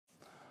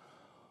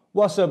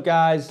What's up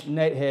guys,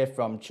 Nate here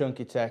from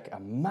Chunky Tech,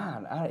 and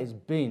man, it's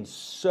been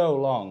so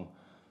long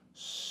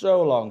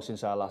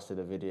since I last did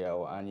a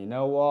video, and you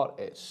know what,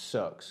 it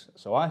sucks.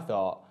 So I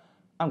thought,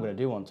 I'm going to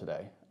do one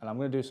today, and I'm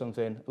going to do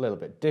something a little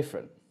bit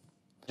different.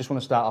 Just want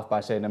to start off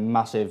by saying a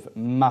massive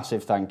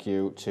thank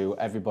you to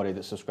everybody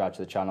that subscribed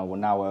to the channel. We're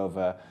now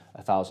over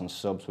 1,000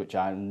 subs, which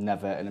I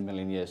never in a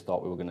million years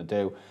thought we were going to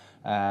do.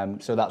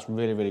 So that's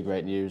really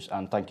great news,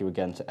 and thank you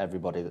again to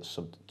everybody that's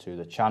subbed to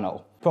the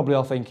channel. Probably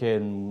all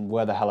thinking,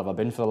 where the hell have I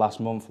been for the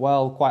last month?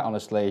 Well, quite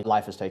honestly,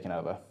 life has taken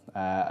over.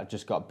 I've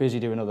just got busy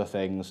doing other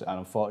things, and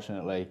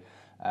unfortunately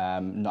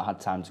not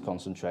had time to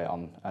concentrate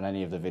on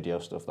any of the video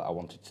stuff that I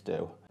wanted to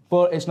do.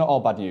 But it's not all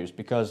bad news,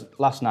 because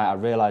last night I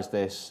realised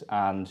this,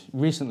 and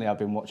recently I've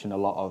been watching a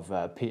lot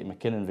of Peter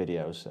McKinnon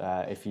videos.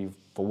 If you,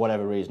 for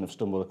whatever reason, have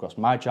stumbled across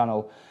my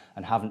channel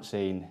and haven't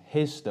seen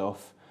his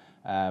stuff,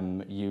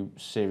 you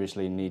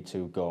seriously need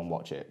to go and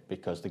watch it,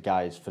 because the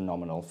guy is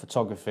phenomenal.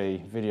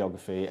 Photography,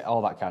 videography,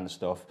 all that kind of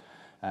stuff.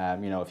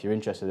 You know, if you're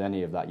interested in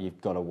any of that, you've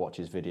got to watch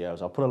his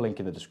videos. I'll put a link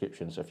in the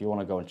description, so if you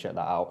want to go and check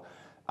that out,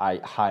 I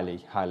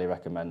highly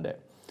recommend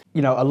it.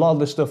 You know, a lot of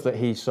the stuff that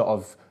he sort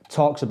of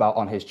talks about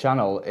on his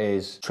channel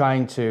is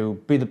trying to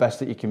be the best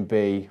that you can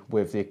be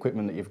with the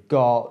equipment that you've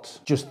got,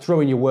 just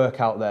throwing your work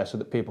out there so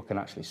that people can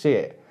actually see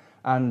it.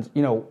 And,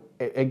 you know,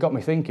 it got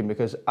me thinking,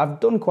 because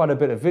I've done quite a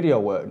bit of video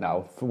work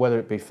now, whether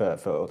it be for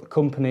other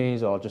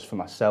companies or just for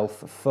myself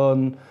for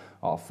fun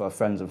or for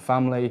friends and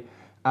family.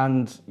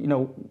 And, you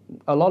know,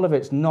 a lot of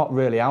it's not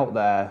really out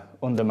there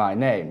under my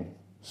name.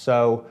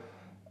 So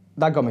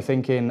that got me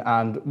thinking,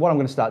 and what I'm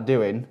going to start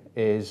doing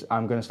is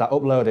I'm going to start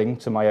uploading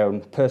to my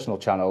own personal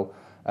channel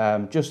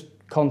just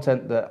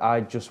content that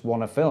I just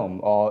want to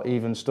film, or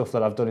even stuff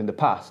that I've done in the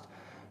past.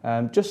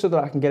 Just so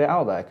that I can get it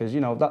out there, because,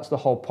 you know, that's the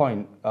whole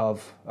point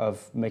of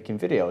making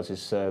videos,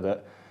 is so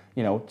that,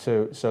 you know,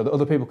 so that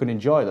other people can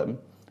enjoy them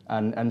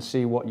and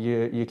see what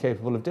you're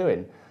capable of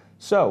doing.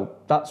 So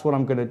that's what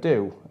I'm going to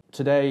do.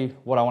 Today,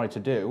 what I wanted to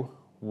do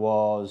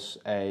was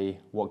a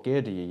what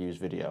gear do you use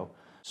video.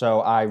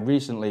 So I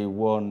recently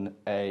won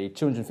a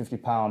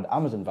 £250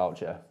 Amazon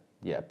voucher.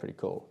 Yeah, pretty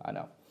cool, I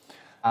know.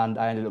 And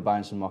I ended up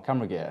buying some more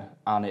camera gear,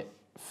 and it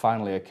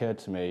finally occurred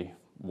to me,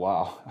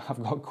 wow,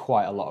 I've got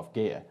quite a lot of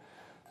gear.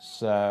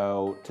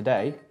 So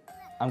today,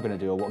 I'm going to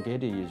do a what gear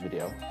do you use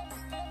video.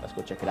 Let's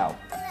go check it out.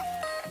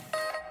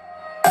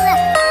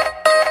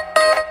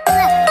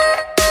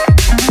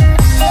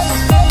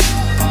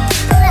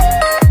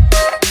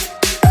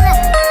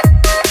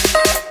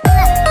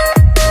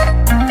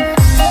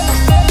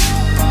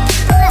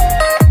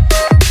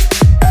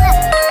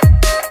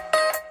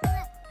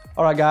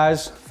 Alright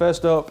guys,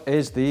 first up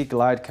is the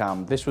Glide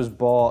Cam. This was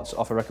bought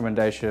off a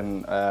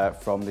recommendation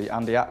from the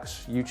Andy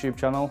Axe YouTube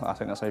channel. I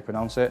think that's how you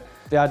pronounce it.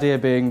 The idea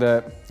being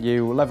that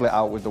you level it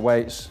out with the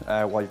weights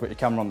while you've got your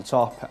camera on the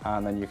top,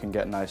 and then you can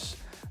get nice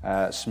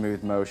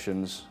smooth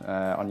motions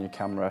on your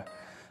camera.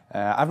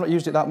 I've not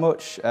used it that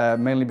much,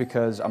 mainly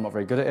because I'm not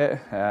very good at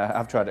it.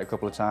 I've tried it a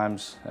couple of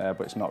times,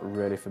 but it's not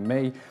really for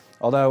me.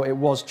 Although it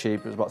was cheap,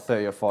 it was about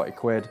 30 or 40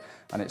 quid,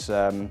 and it's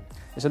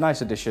a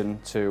nice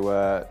addition to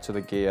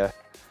the gear.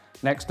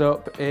 Next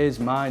up is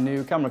my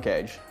new camera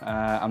cage,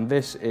 and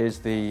this is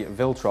the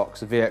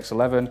Viltrox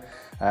VX11.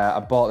 I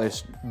bought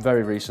this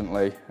very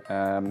recently,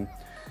 and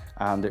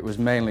it was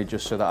mainly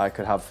just so that I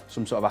could have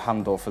some sort of a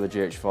handle for the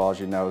GH4s.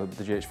 You know,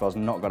 the GH4's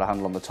not got a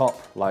handle on the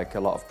top like a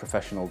lot of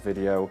professional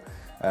video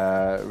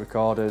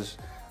recorders.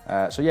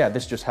 So yeah,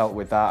 this just helped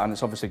with that, and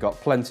it's obviously got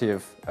plenty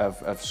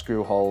of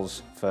screw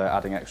holes for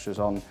adding extras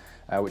on,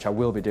 which I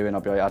will be doing.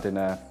 I'll be adding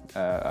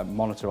a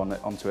monitor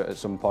onto it at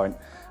some point.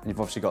 And you've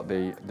obviously got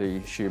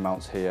the shoe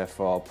mounts here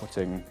for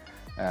putting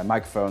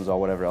microphones or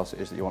whatever else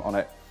it is that you want on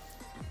it.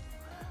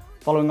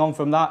 Following on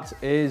from that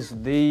is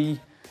the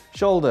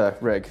shoulder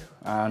rig,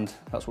 and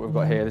that's what we've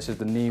got here. This is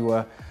the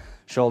Neewer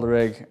shoulder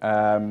rig,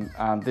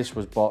 and this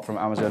was bought from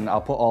Amazon. I'll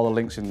put all the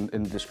links in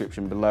the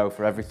description below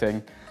for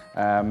everything.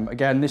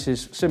 Again, this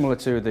is similar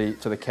to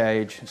the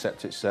cage,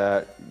 except it's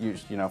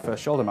used, you know, for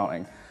shoulder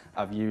mounting.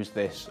 I've used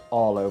this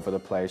all over the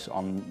place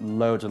on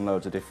loads and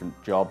loads of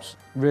different jobs.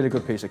 Really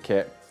good piece of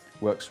kit,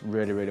 works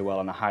really well,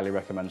 and I highly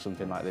recommend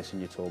something like this in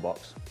your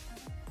toolbox.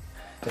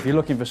 If you're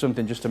looking for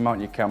something just to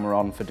mount your camera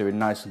on for doing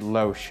nice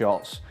low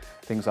shots,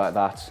 things like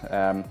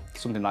that,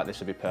 something like this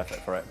would be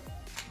perfect for it.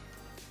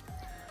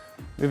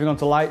 Moving on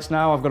to lights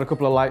now, I've got a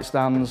couple of light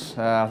stands.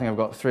 I think I've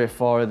got 3 or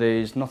 4 of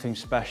these, nothing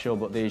special,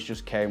 but these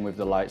just came with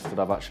the lights that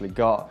I've actually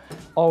got.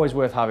 Always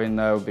worth having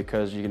though,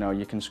 because you know,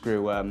 you can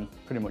screw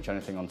pretty much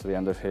anything onto the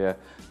end of here,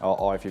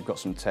 or if you've got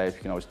some tape,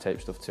 you can always tape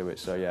stuff to it.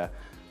 So yeah,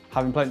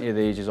 having plenty of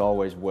these is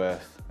always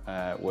worth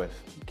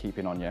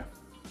keeping on you.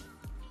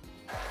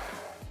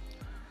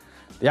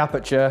 The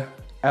Aputure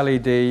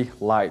LED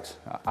light,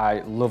 I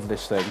love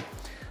this thing.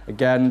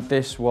 Again,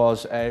 this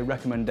was a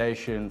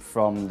recommendation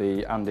from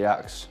the Andy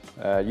Axe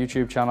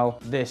YouTube channel.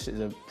 This is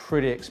a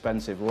pretty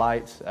expensive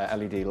light,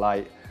 LED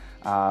light,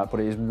 but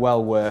it is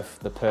well worth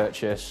the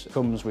purchase. It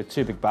comes with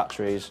 2 big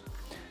batteries,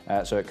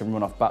 so it can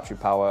run off battery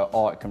power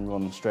or it can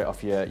run straight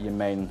off your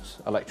mains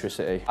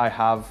electricity. I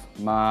have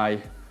my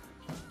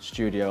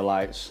studio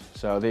lights.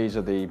 So these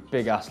are the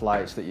big ass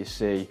lights that you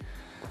see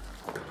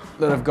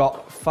that have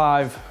got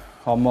 5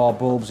 or more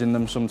bulbs in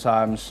them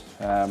sometimes.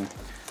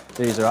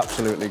 These are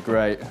absolutely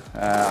great.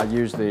 I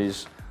use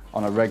these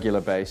on a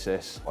regular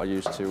basis. I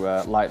used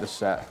to light the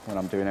set when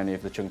I'm doing any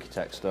of the Chunky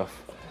Tech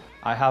stuff.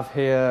 I have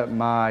here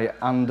my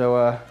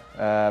Andoa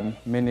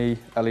mini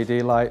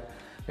LED light.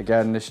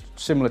 Again, this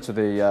similar to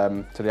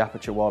the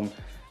Aputure one.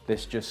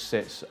 This just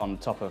sits on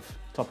top of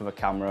a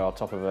camera or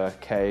top of a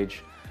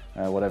cage,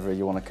 whatever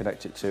you want to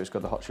connect it to. It's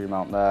got the hot shoe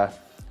mount there.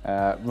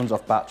 Runs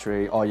off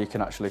battery, or you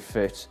can actually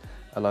fit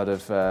a load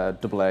of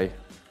AA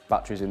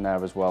batteries in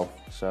there as well.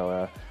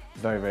 So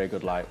very, very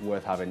good light,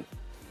 worth having.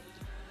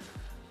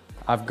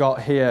 I've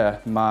got here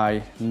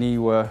my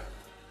Neewer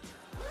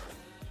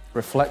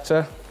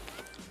reflector.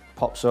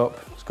 Pops up.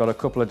 It's got a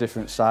couple of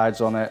different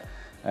sides on it.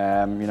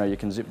 You know, you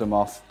can zip them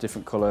off,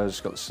 different colours.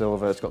 It's got the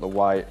silver, it's got the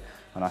white,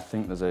 and I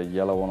think there's a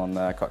yellow one on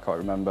there, I can't quite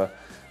remember.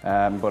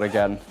 But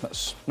again,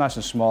 that's nice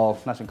and small,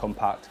 nice and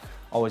compact,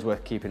 always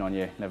worth keeping on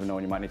you. Never know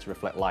when you might need to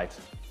reflect light.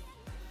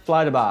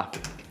 Slider bar.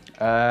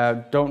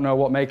 Don't know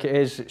what make it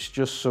is, it's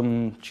just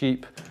some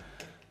cheap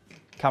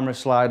camera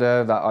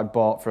slider that I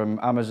bought from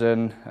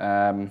Amazon.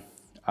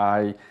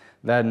 I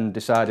then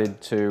decided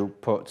to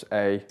put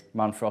a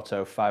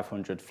Manfrotto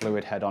 500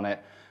 fluid head on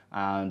it,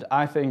 and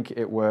I think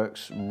it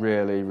works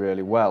really,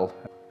 really well.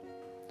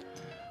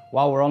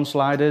 While we're on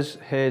sliders,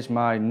 here's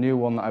my new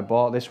one that I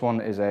bought. This one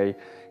is a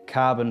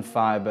carbon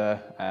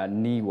fibre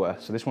Neewer.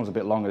 So this one's a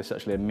bit longer, it's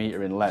actually 1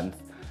 metre in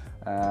length.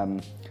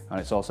 And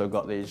it's also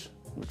got these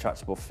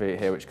retractable feet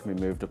here which can be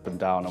moved up and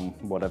down and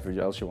whatever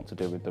else you want to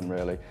do with them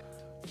really.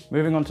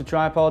 Moving on to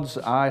tripods,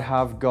 I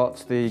have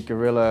got the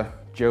Gorilla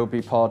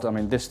Joby Pod. I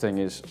mean, this thing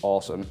is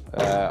awesome.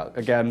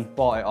 Again,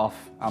 bought it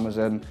off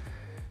Amazon.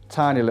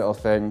 Tiny little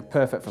thing,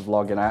 perfect for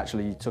vlogging. I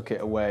actually took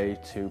it away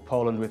to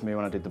Poland with me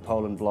when I did the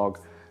Poland vlog,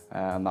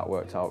 and that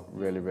worked out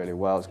really, really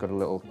well. It's got a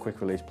little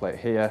quick release plate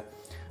here,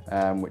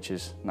 which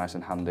is nice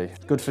and handy.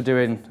 It's good for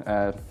doing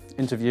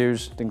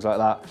interviews, things like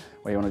that,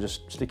 where you want to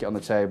just stick it on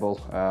the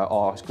table,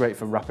 or it's great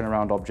for wrapping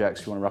around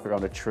objects. If you want to wrap it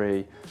around a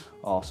tree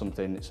or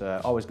something, it's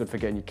always good for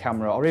getting your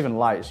camera, or even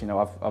lights. You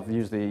know, I've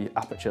used the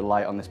Aputure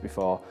light on this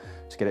before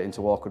to get it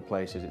into awkward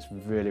places. It's a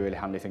really, really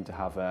handy thing to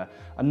have,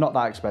 and not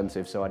that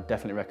expensive, so I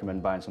definitely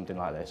recommend buying something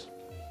like this.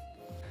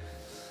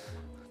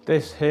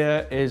 This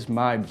here is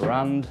my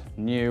brand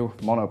new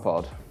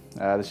monopod.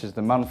 This is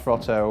the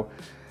Manfrotto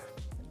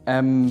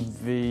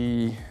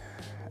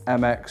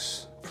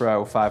MX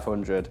Pro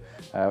 500,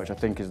 which I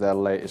think is their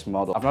latest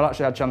model. I've not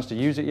actually had a chance to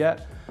use it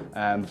yet,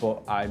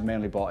 but I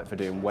mainly bought it for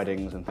doing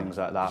weddings and things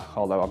like that,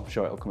 although I'm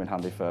sure it'll come in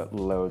handy for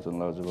loads and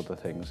loads of other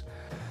things.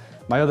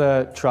 My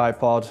other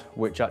tripod,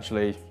 which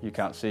actually you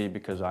can't see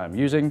because I am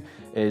using,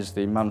 is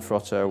the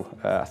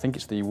Manfrotto, I think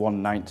it's the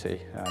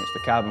 190, and it's the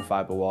carbon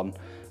fibre one,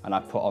 and I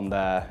put on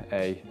there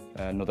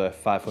another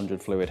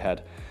 500 fluid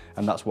head,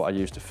 and that's what I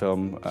use to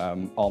film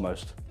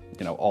almost,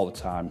 you know, all the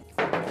time.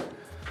 I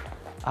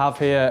have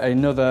here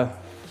another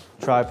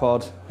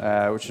tripod,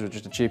 which is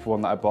just a cheaper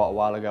one that I bought a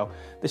while ago.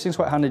 This thing's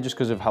quite handy just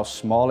because of how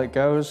small it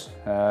goes.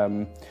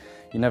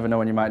 You never know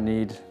when you might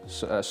need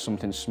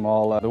something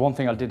smaller. The one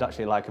thing I did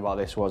actually like about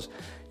this was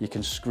you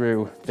can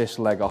screw this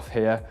leg off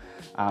here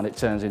and it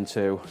turns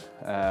into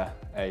a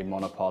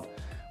monopod,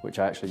 which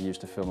I actually used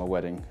to film a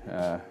wedding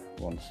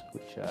once,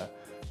 which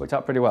worked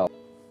out pretty well.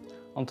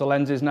 Onto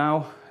lenses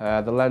now.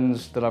 The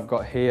lens that I've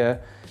got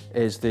here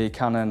is the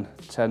Canon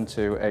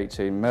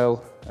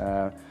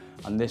 10-18mm,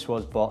 and this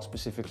was bought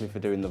specifically for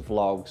doing the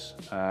vlogs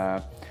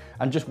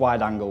and just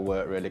wide angle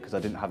work really, because I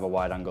didn't have a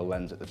wide angle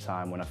lens at the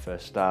time when I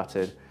first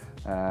started.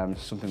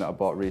 Something that I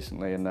bought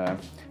recently, and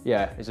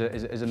yeah, it's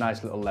a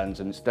nice little lens,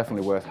 and it's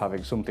definitely worth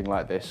having something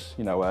like this,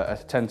 you know, a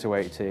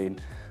 10-18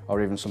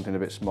 or even something a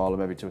bit smaller,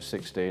 maybe to a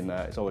 16.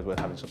 It's always worth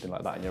having something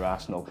like that in your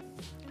arsenal.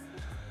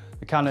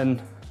 The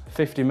Canon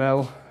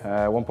 50mm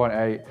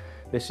 1.8,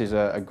 this is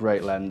a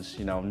great lens,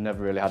 you know,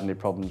 never really had any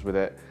problems with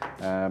it.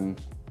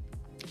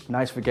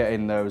 Nice for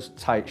getting those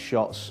tight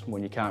shots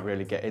when you can't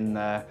really get in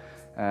there.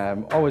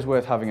 Always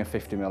worth having a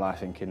 50mm, I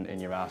think, in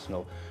your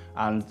arsenal.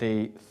 And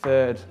the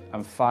third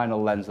and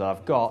final lens that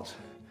I've got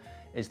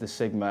is the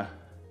Sigma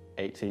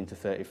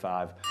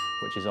 18-35,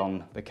 which is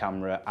on the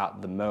camera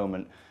at the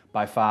moment.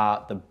 By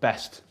far the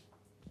best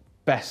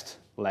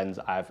lens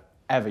I've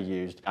ever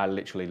used. I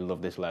literally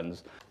love this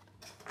lens.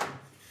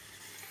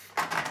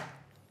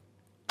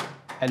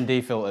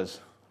 ND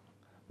filters,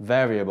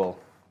 variable.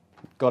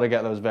 Got to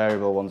get those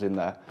variable ones in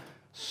there.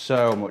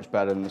 So much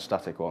better than the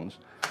static ones.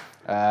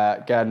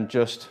 Again,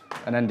 just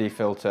an ND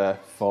filter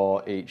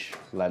for each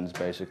lens,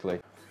 basically.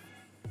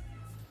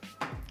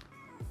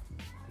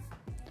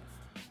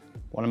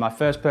 One of my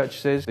first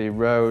purchases, the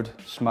Rode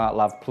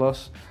SmartLav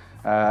Plus.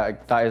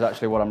 That is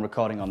actually what I'm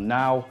recording on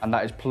now, and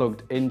that is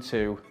plugged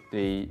into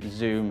the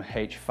Zoom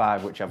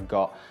H5, which I've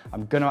got.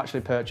 I'm going to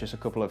actually purchase a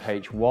couple of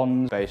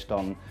H1s based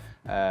on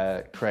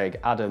Craig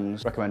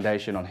Adams'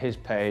 recommendation on his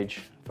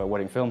page. for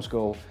wedding film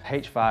school.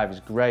 H5 is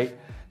great.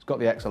 It's got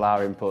the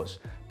XLR inputs,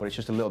 but it's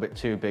just a little bit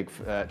too big,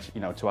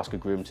 you know, to ask a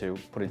groom to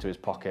put into his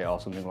pocket or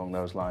something along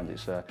those lines.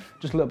 It's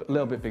just a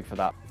little bit big for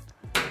that.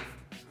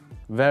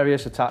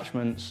 Various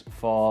attachments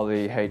for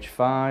the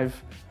H5.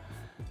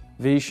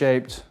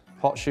 V-shaped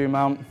hot shoe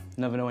mount.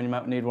 Never know when you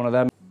might need one of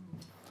them.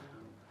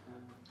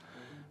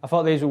 I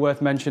thought these were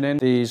worth mentioning.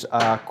 These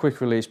are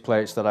quick release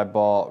plates that I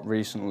bought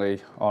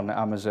recently on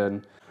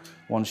Amazon.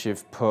 Once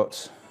you've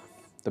put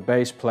the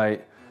base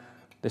plate,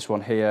 this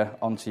one here,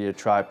 onto your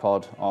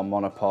tripod or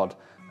monopod,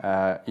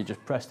 you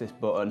just press this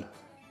button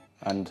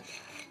and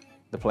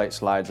the plate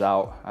slides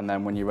out, and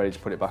then when you're ready to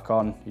put it back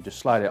on, you just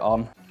slide it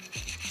on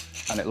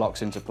and it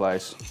locks into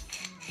place,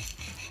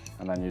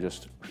 and then you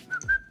just,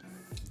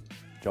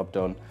 job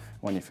done.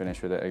 When you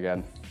finish with it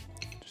again,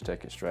 just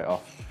take it straight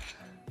off.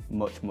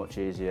 Much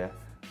easier.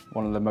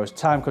 One of the most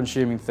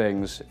time-consuming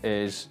things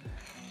is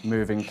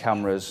moving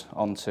cameras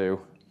onto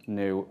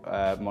new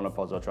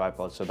monopods or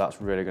tripods, so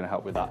that's really going to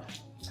help with that.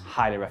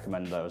 Highly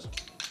recommend those.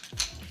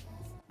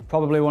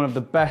 Probably one of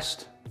the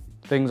best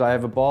things I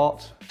ever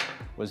bought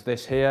was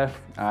this here.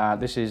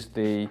 This is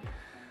the,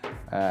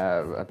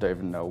 I don't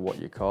even know what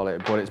you call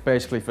it, but it's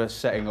basically for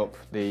setting up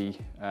the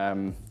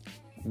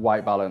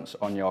white balance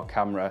on your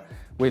camera.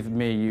 With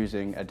me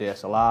using a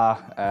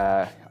DSLR,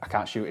 I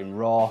can't shoot in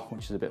RAW,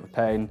 which is a bit of a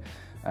pain.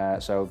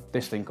 So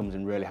this thing comes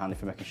in really handy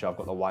for making sure I've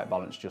got the white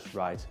balance just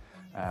right,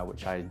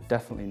 which I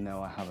definitely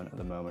know I haven't at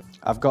the moment.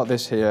 I've got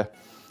this here,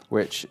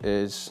 which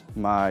is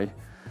my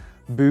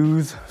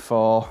booth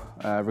for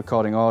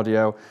recording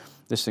audio.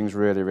 This thing's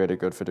really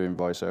good for doing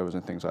voiceovers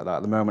and things like that.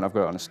 At the moment I've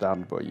got it on a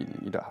stand, but you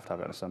don't have to have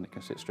it on a stand, it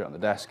can sit straight on the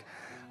desk.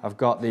 I've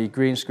got the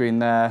green screen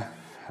there.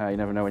 You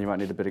never know when you might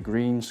need a bit of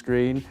green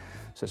screen,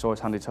 so it's always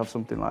handy to have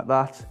something like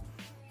that.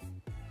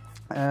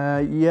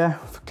 Yeah,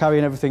 for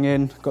carrying everything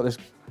in, got this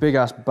big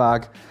ass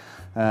bag.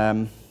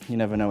 You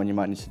never know when you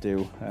might need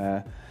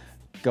to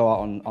go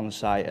out on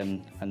site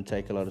and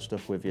take a load of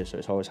stuff with you, so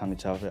it's always handy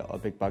to have a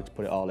big bag to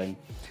put it all in.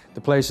 The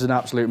place is an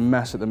absolute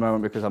mess at the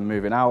moment because I'm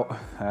moving out.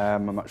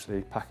 I'm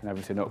actually packing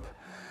everything up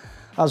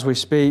as we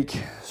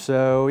speak,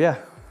 so yeah.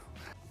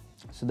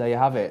 So there you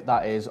have it.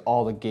 That is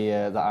all the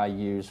gear that I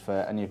use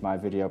for any of my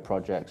video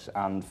projects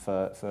and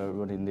for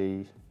running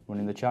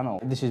the channel.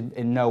 This is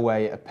in no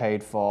way a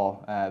paid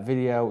for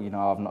video. You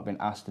know, I've not been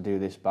asked to do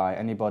this by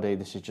anybody.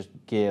 This is just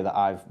gear that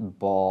I've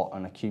bought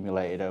and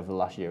accumulated over the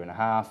last year and a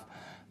half.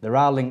 There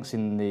are links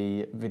in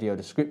the video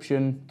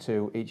description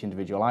to each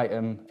individual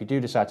item. If you do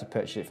decide to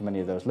purchase it from any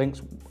of those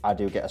links, I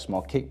do get a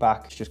small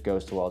kickback. It just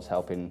goes towards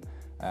helping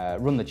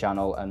run the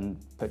channel and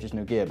purchase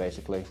new gear,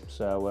 basically.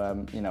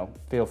 So, you know,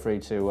 feel free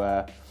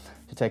to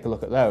take a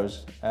look at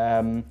those.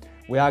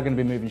 We are going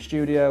to be moving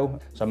studio,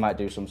 so I might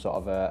do some sort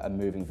of a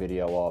moving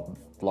video or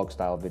vlog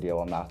style video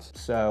on that.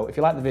 So if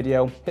you like the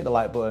video, hit the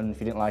like button. If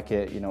you didn't like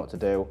it, you know what to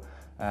do.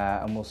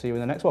 And we'll see you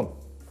in the next one.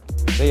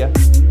 See ya.